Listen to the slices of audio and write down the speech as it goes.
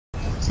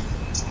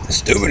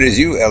Stupid as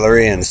you,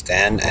 Ellery and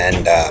Stan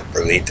and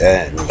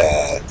Berlita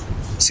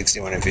and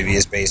 61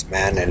 Amphibious Base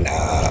Man and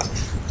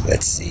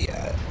let's see,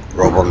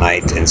 Robo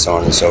Knight and so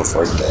on and so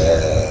forth.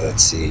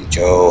 Let's see,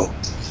 Joe,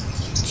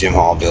 Jim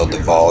Hall, Bill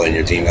Duvall, and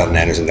your team, Elton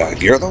Anderson.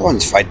 You're the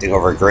ones fighting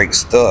over Greg's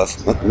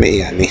stuff, not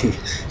me. I mean,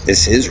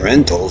 it's his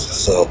rentals,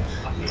 so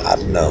I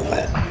don't know,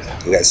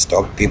 man. You guys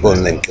stalk people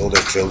and then kill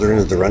their children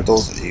at the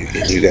rentals.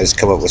 You guys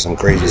come up with some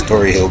crazy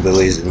story,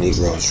 hillbillies and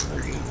Negroes,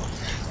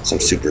 for some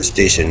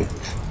superstition.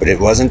 But it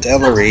wasn't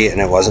Ellery,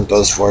 and it wasn't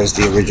those four as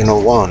the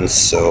original ones.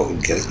 So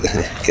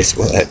guess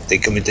what? They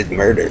committed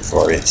murder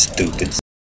for it, stupid.